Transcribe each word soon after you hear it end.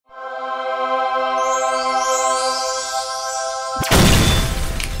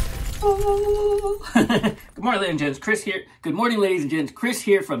Good morning, ladies and gents. Chris here. Good morning, ladies and gents. Chris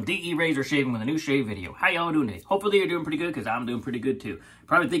here from DE Razor Shaving with a new shave video. How y'all doing today? Hopefully you're doing pretty good because I'm doing pretty good too.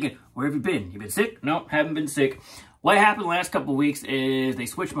 Probably thinking, where have you been? You been sick? No, haven't been sick. What happened the last couple of weeks is they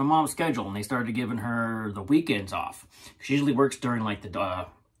switched my mom's schedule and they started giving her the weekends off. She usually works during like the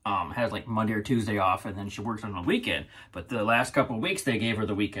has like Monday or Tuesday off, and then she works on the weekend. But the last couple of weeks they gave her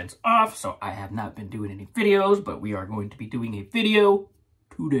the weekends off, so I have not been doing any videos, but we are going to be doing a video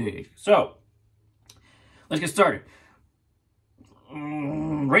today. So let's get started.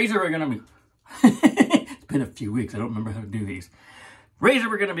 Razor we're gonna be it's been a few weeks, I don't remember how to do these. Razor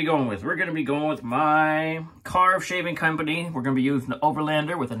we're gonna be going with my Karve shaving company. We're gonna be using the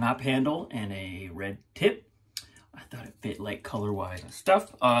Overlander with a Knopf handle and a red tip. I thought it fit like color-wise and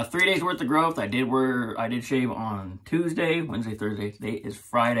stuff. 3 days worth of growth. I did shave on Tuesday, Wednesday, Thursday. Today is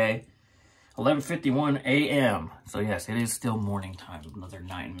Friday, 11:51 a.m. So yes, it is still morning time. Another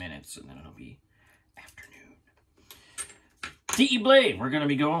 9 minutes, and then it'll be afternoon. DE blade. We're gonna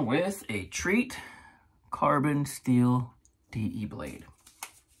be going with a Treet carbon steel DE blade.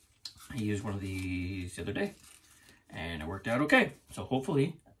 I used one of these the other day, and it worked out okay. So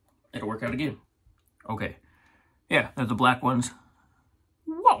hopefully, it'll work out again. Okay. Yeah, they're the black ones.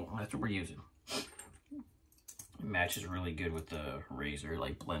 Whoa, that's what we're using. It matches really good with the razor,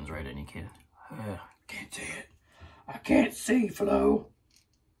 like blends right in. You can't see it. I can't see, Flo.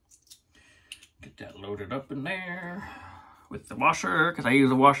 Get that loaded up in there with the washer, because I use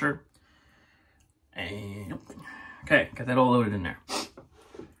a washer. And okay, got that all loaded in there.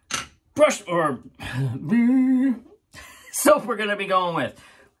 Brush or soap we're gonna be going with.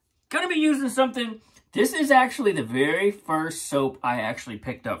 Gonna be using something. This is actually the very first soap I actually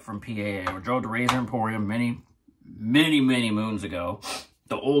picked up from PAA, or drove to Razor Emporium many moons ago.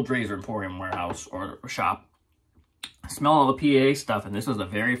 The old Razor Emporium warehouse or shop. I smell all the PAA stuff, and this was the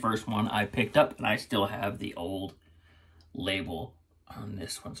very first one I picked up, and I still have the old label on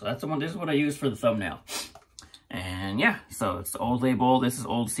this one. So that's the one, this is what I use for the thumbnail. And yeah, so it's the old label. This is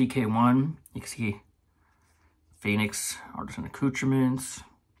old CK1. You can see Phoenix Artisan Accoutrements.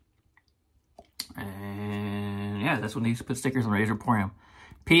 And yeah, that's when they used to put stickers on Razor Emporium.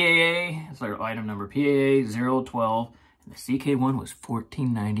 PAA, that's our item number, PAA 012, and the CK1 was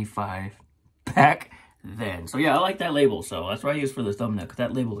 $14.95 back then. So yeah, I like that label, so that's what I use for the thumbnail, because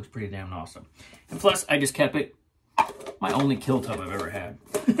that label looks pretty damn awesome. And plus, I just kept it. My only kill tub I've ever had.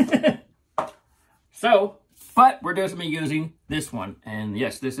 So, but we're just going to be using this one. And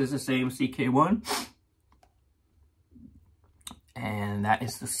yes, this is the same CK1. And that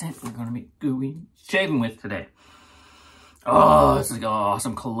is the scent we're going to be shaving with today. Oh, this is an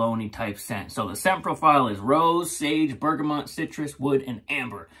awesome cologne-y type scent. So the scent profile is rose, sage, bergamot, citrus, wood, and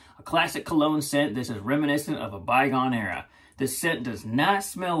amber. A classic cologne scent. This is reminiscent of a bygone era. This scent does not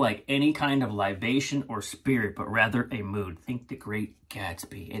smell like any kind of libation or spirit, but rather a mood. Think The Great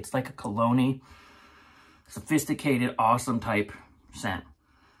Gatsby. It's like a cologne-y, sophisticated, awesome type scent.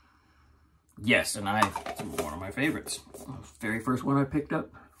 Yes, and it's one of my favorites. The very first one I picked up,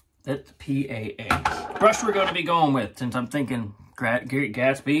 that's PAA. Brush we're going to be going with, since I'm thinking Great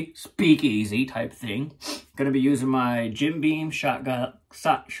Gatsby, Speakeasy type thing. Going to be using my Jim Beam Shot Glass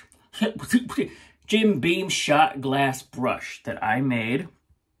brush that I made.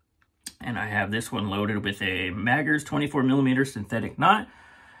 And I have this one loaded with a Maggards 24mm synthetic knot.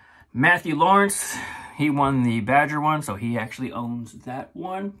 Matthew Lawrence, he won the Badger one, so he actually owns that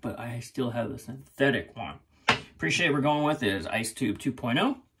one, but I still have the synthetic one. Appreciate we're going with is Ice Tube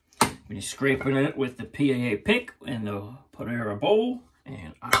 2.0. When you're scraping it with the PAA pick and the put it in a bowl,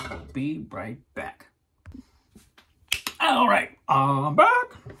 and I will be right back. All right, I'm back.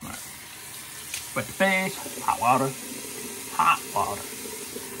 All right. Wet the face, hot water, hot water.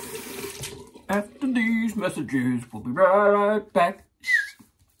 After these messages, we'll be right back.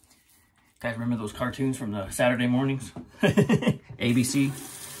 Guys, remember those cartoons from the Saturday mornings? ABC?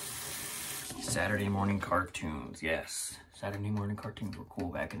 Saturday morning cartoons, yes. Saturday morning cartoons were cool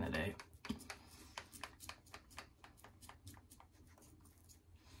back in the day.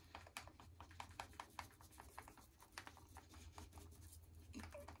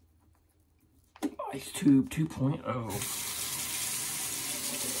 Ice Tube 2.0.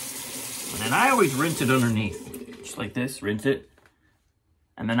 And then I always rinse it underneath. Just like this, rinse it.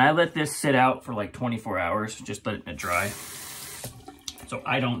 And then I let this sit out for like 24 hours, just letting it dry. So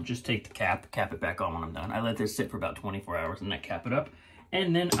I don't just take the cap it back on when I'm done. I let this sit for about 24 hours and then I cap it up.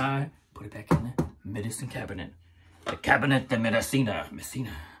 And then I put it back in the medicine cabinet. The Cabinet de Medicina.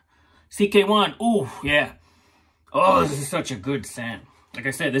 CK1, ooh, yeah. Oh, this is such a good scent. Like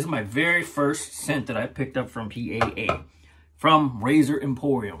I said, this is my very first scent that I picked up from PAA. From Razor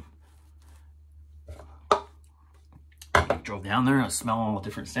Emporium. drove down there and I was smelling all the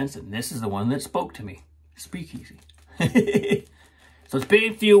different scents, and this is the one that spoke to me. Speakeasy. So it's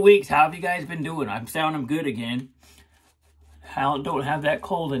been a few weeks. How have you guys been doing? I'm sounding good again. I don't have that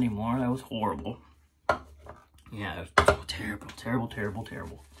cold anymore. That was horrible. Yeah, it was terrible, terrible, terrible,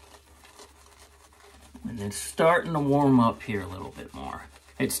 terrible. And it's starting to warm up here a little bit more.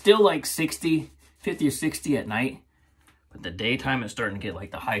 It's still like 50 or 60 at night. But the daytime is starting to get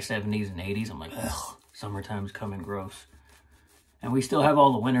like the high 70s and 80s. I'm like, ugh, summertime's coming, gross. And we still have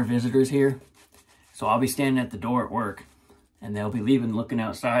all the winter visitors here. So I'll be standing at the door at work. And they'll be leaving, looking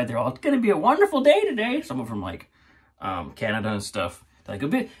outside. They're all, it's going to be a wonderful day today. Some of them from like Canada and stuff. They're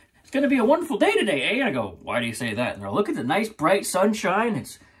like, it's going to be a wonderful day today, eh? And I go, why do you say that? And they're like, look at the nice bright sunshine.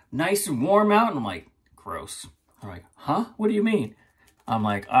 It's nice and warm out. And I'm like, gross. They're like, huh? What do you mean? I'm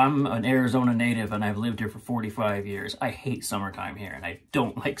like, I'm an Arizona native and I've lived here for 45 years. I hate summertime here and I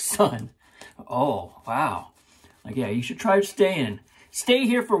don't like sun. Oh, wow. Like, yeah, you should try staying. Stay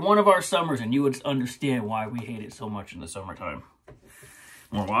here for one of our summers and you would understand why we hate it so much in the summertime.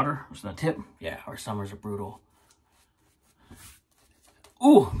 More water? Was that a tip? Yeah, our summers are brutal.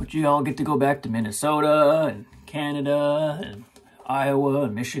 Ooh, but you all get to go back to Minnesota and Canada and Iowa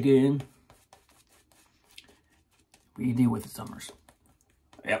and Michigan. We deal with the summers.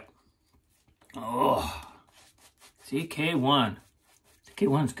 Yep. Oh. CK1.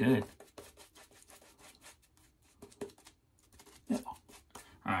 CK1's good. Yep.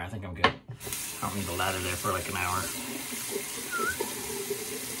 Alright, I think I'm good. I don't need the ladder there for like an hour.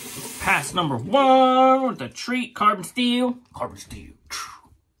 Pass number 1 with the Treet carbon steel. Carbon steel.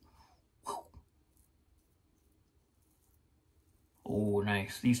 Oh,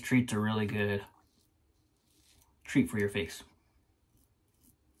 nice. These treats are really good. Treat for your face.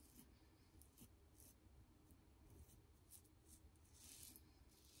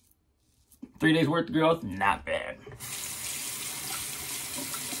 Three days worth of growth, not bad.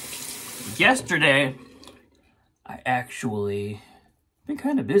 Yesterday, I actually been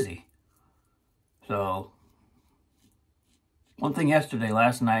kind of busy. So, one thing yesterday,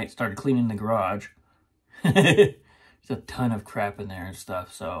 last night, started cleaning the garage. There's a ton of crap in there and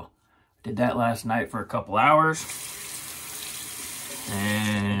stuff, so did that last night for a couple hours.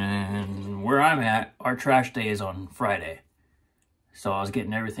 And where I'm at, our trash day is on Friday. So I was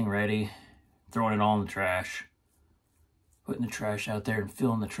getting everything ready, throwing it all in the trash, putting the trash out there and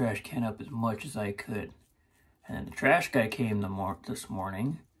filling the trash can up as much as I could. And then the trash guy came this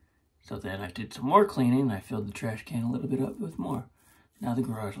morning. So then I did some more cleaning and I filled the trash can a little bit up with more. Now the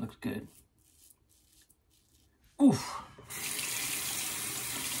garage looks good. Oof.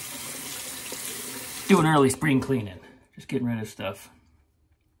 Doing early spring cleaning. Just getting rid of stuff.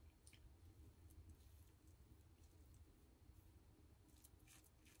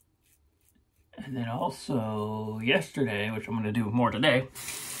 And then also yesterday, which I'm going to do more today,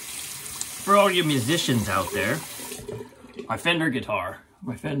 for all you musicians out there, my Fender guitar,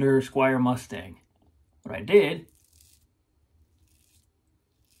 my Fender Squire Mustang. What I did,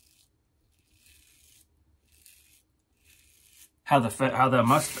 a lot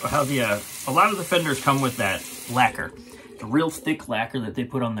of the Fenders come with that lacquer, the real thick lacquer that they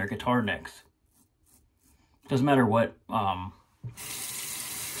put on their guitar necks. Doesn't matter what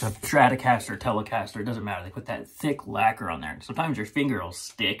Stratocaster, Telecaster, it doesn't matter. They put that thick lacquer on there. Sometimes your finger will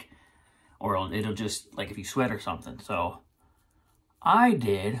stick, or it'll just, like if you sweat or something. So I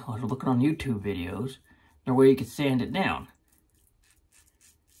was looking on YouTube videos, there's a way you could sand it down.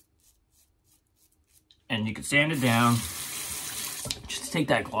 And you could sand it down just to take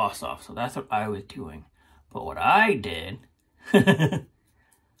that gloss off. So that's what I was doing. But what I did, I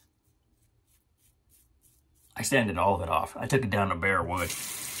sanded all of it off. I took it down to bare wood.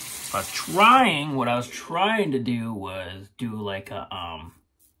 What I was trying to do was do like a,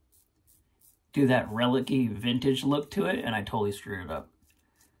 do that relic-y vintage look to it, and I totally screwed it up.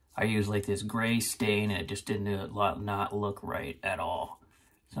 I used like this gray stain, and it just didn't not look right at all.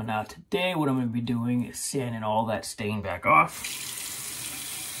 So now today, what I'm going to be doing is sanding all that stain back off.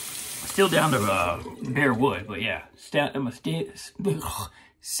 Still down to bare wood, but yeah, I'm going to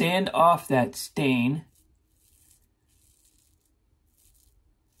sand off that stain.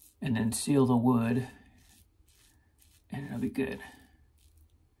 And then seal the wood, and it'll be good.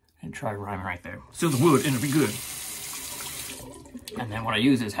 And try rhyming right there. Seal the wood, and it'll be good. And then what I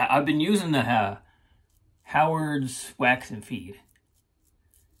use is, I've been using the Howard's Wax and Feed.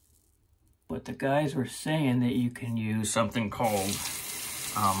 But the guys were saying that you can use something called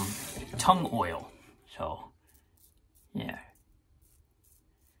tongue oil. So, yeah.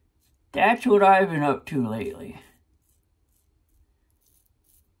 That's what I've been up to lately.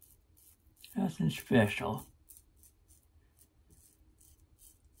 Nothing special.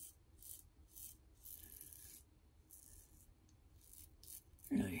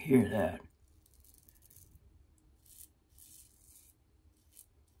 Really hear that.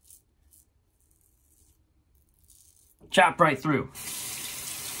 Chop right through.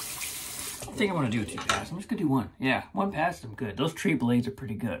 I don't think I want to do 2 passes. I'm just going to do 1. Yeah, 1 pass, I'm good. Those Treet blades are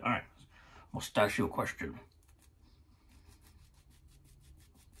pretty good. All right, I'll start you a question.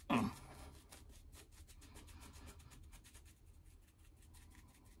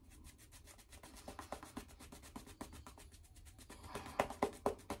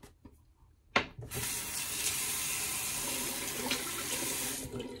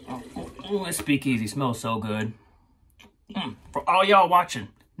 Oh, this Speakeasy smells so good. For all y'all watching,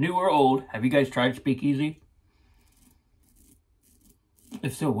 new or old, have you guys tried Speakeasy?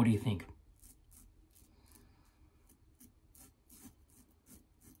 If so, what do you think?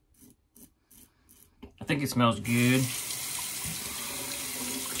 I think it smells good.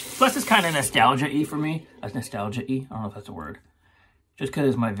 Plus, it's kind of nostalgia-y for me. That's nostalgia-y. I don't know if that's a word. Just because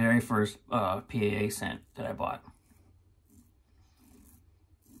it's my very first PAA scent that I bought.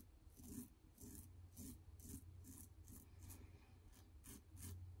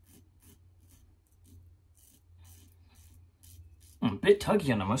 A bit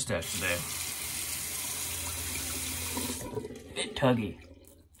tuggy on the mustache today. Bit tuggy.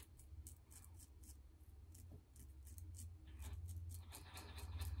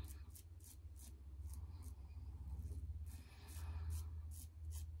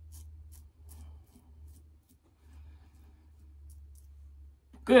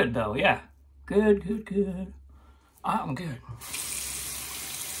 Good though, yeah. Good, good, good. I'm good.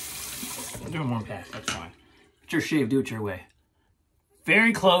 I'm doing 1 pass, that's fine. It's your shave, do it your way.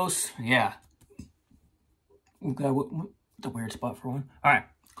 Very close, yeah. We've got the weird spot for 1. All right,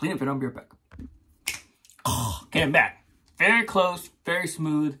 clean up and I'll be right back. Oh, getting back. Very close, very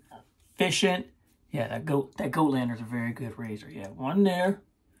smooth, efficient. Yeah, that Overlander's a very good razor. Yeah, 1 there,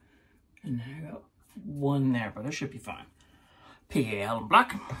 and there you go. 1 there, but that should be fine. PA Allen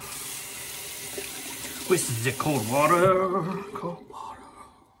Black. This is the cold water. Cold water.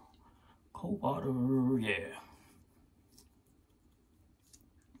 Cold water, yeah.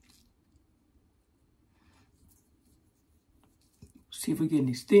 See if we get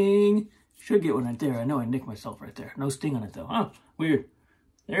any sting. Should get 1 right there. I know I nicked myself right there. No sting on it though. Oh, weird.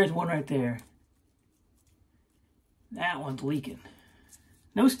 There's 1 right there. That one's leaking.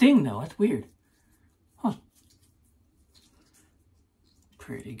 No sting though. That's weird. Huh.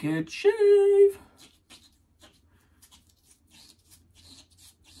 Pretty good shave.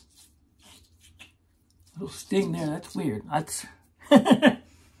 Little sting there. That's weird. That's...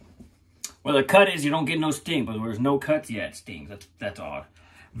 Well, the cut is you don't get no sting, but there's no cuts yet. It stings. That's odd.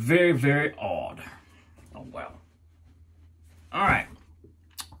 Very, very odd. Oh, wow. All right.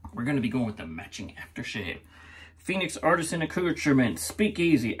 We're going to be going with the matching aftershave. Phoenix Artisan Accoutrement,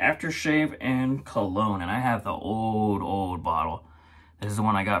 Speakeasy, Aftershave, and Cologne. And I have the old bottle. This is the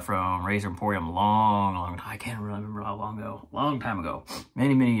one I got from Razor Emporium long, I can't really remember how long ago. Long time ago.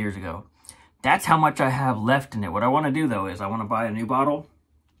 Many, many years ago. That's how much I have left in it. What I want to do, though, is I want to buy a new bottle.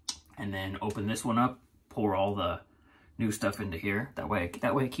 And then open this one up, pour all the new stuff into here. That way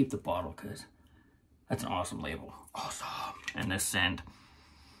I keep the bottle, because that's an awesome label. Awesome. And this scent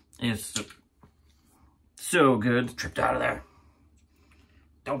is so good. Tripped out of there.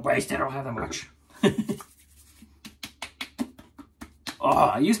 Don't waste it. I don't have that much. Oh,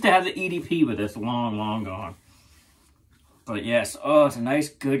 I used to have the EDP, but it's long, long gone. But yes, oh, it's a nice,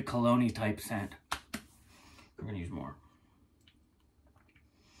 good cologne type scent. I'm going to use more.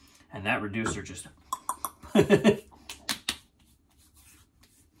 And that reducer just...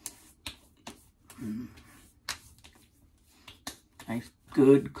 Nice,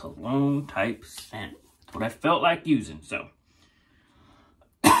 good cologne type scent. That's what I felt like using, so.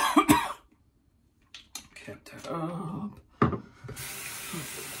 Kept that up.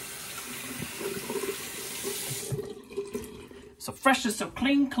 So fresh is so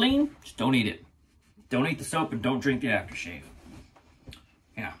clean. Just don't eat it. Don't eat the soap and don't drink the aftershave.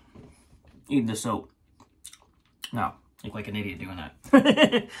 Yeah. Eat the soap. No. Look like an idiot doing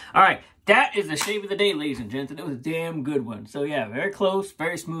that. Alright. That is the shave of the day, ladies and gents. And it was a damn good one. So yeah, very close,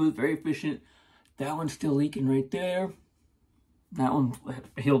 very smooth, very efficient. That one's still leaking right there. That one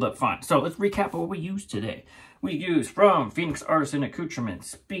healed up fine. So let's recap what we used today. We used from Phoenix Artisan Accoutrement,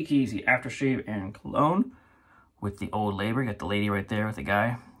 Speakeasy, Aftershave, and Cologne. With the old labor. Got the lady right there with the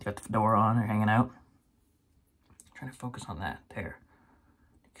guy. Got the fedora on. They're hanging out. I'm trying to focus on that. There.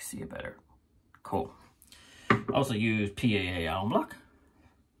 You can see it better. Cool. Also used PAA Allen Block.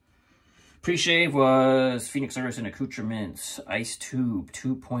 Pre-shave was Phoenix Artisan Accoutrements Ice Tube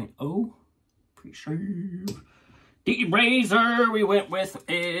 2.0. Pre-shave. The razor we went with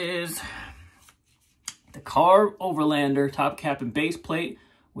is the Karve Overlander top cap and base plate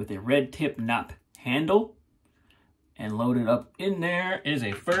with a red tip Knopf handle. And loaded up in there is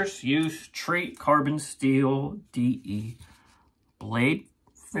a first use Treet carbon steel DE blade.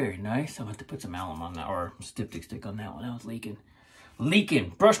 Very nice. I'm going to have to put some alum on that, or styptic stick on that one. That was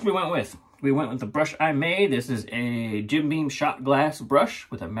leaking. Brush we went with. We went with the brush I made. This is a Jim Beam shot glass brush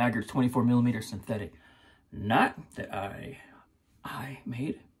with a Maggards 24mm synthetic knot that I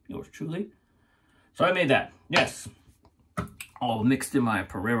made. Yours truly. So I made that. Yes. All mixed in my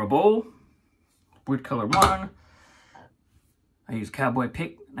Pereira bowl. Wood color one. I use cowboy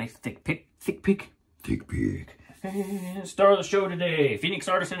pick. Nice thick pick. Thick pick. And star of the show today, Phoenix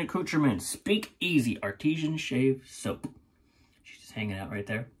Artisan Accoutrements, Speakeasy Artesian Shave Soap. She's just hanging out right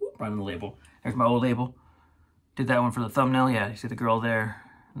there. Running the label. There's my old label. Did that one for the thumbnail. Yeah, you see the girl there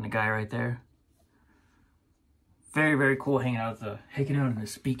and the guy right there. Very, very cool hanging out in the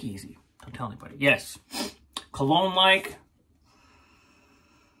Speakeasy. Don't tell anybody. Yes. Cologne-like.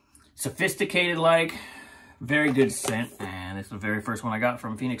 Sophisticated-like. Very good scent. And it's the very first one I got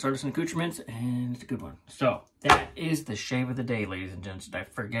from Phoenix Artisan Accoutrements. And it's a good one. So, that is the shave of the day, ladies and gents. Did I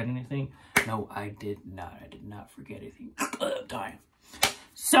forget anything? No, I did not. I did not forget anything. I'm dying.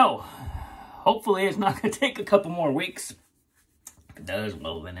 So, hopefully it's not going to take a couple more weeks. If it does,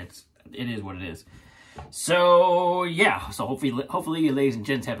 well, then it is what it is. So, yeah. So, hopefully you ladies and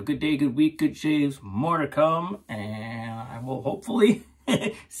gents have a good day, good week, good shaves. More to come. And I will hopefully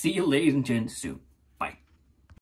see you ladies and gents soon.